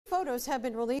photos have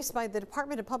been released by the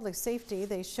Department of Public Safety.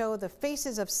 They show the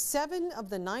faces of 7 of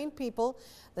the 9 people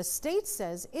the state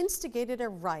says instigated a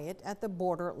riot at the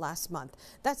border last month.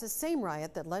 That's the same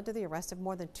riot that led to the arrest of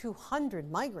more than 200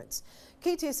 migrants.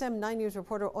 KTSM 9 News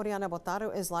reporter Oriana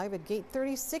Botaro is live at Gate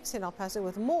 36 in El Paso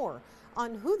with more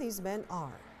on who these men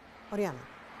are. Oriana.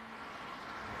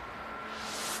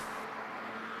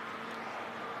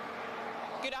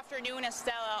 Good afternoon,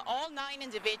 Estella. All 9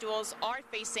 individuals are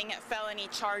facing felony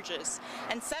charges,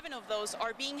 and 7 of those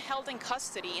are being held in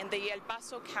custody in the El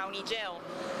Paso County Jail.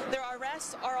 Their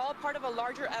arrests are all part of a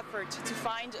larger effort to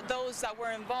find those that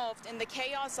were involved in the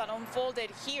chaos that unfolded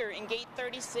here in Gate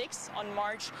 36 on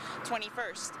March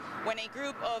 21st, when a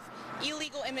group of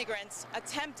illegal immigrants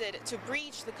attempted to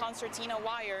breach the concertina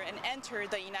wire and enter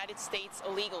the United States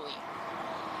illegally.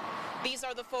 These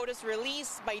are the photos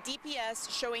released by DPS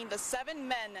showing the 7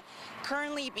 men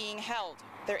currently being held.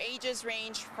 Their ages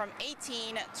range from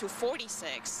 18 to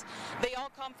 46. They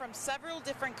all come from several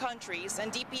different countries,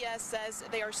 and DPS says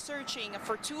they are searching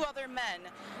for 2 other men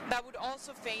that would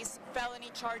also face felony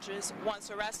charges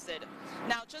once arrested.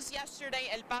 Now, just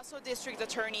yesterday, El Paso District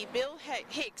Attorney Bill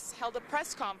Hicks held a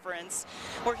press conference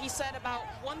where he said about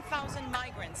 1,000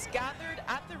 migrants gathered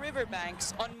at the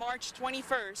riverbanks on March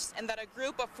 21st, and that a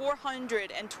group of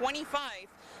 425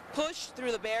 pushed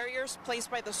through the barriers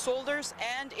placed by the soldiers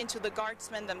and into the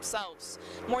guardsmen themselves.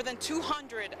 More than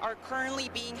 200 are currently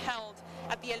being held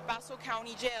at the El Paso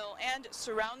County Jail and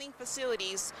surrounding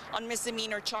facilities on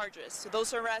misdemeanor charges.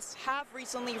 Those arrests have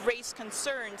recently raised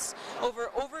concerns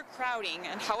over overcrowding,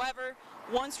 and however,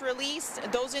 once released,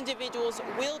 those individuals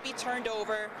will be turned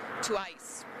over to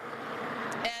ICE.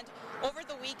 And over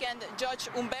the weekend, Judge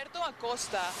Humberto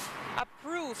Acosta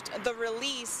approved the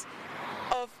release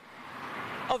of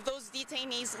those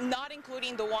detainees, not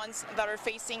including the ones that are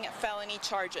facing felony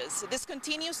charges. This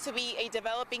continues to be a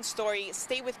developing story.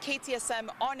 Stay with KTSM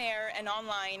on air and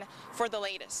online for the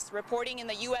latest. Reporting in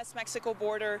the U.S.-Mexico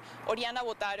border, Oriana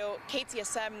Botaro,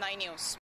 KTSM 9 News.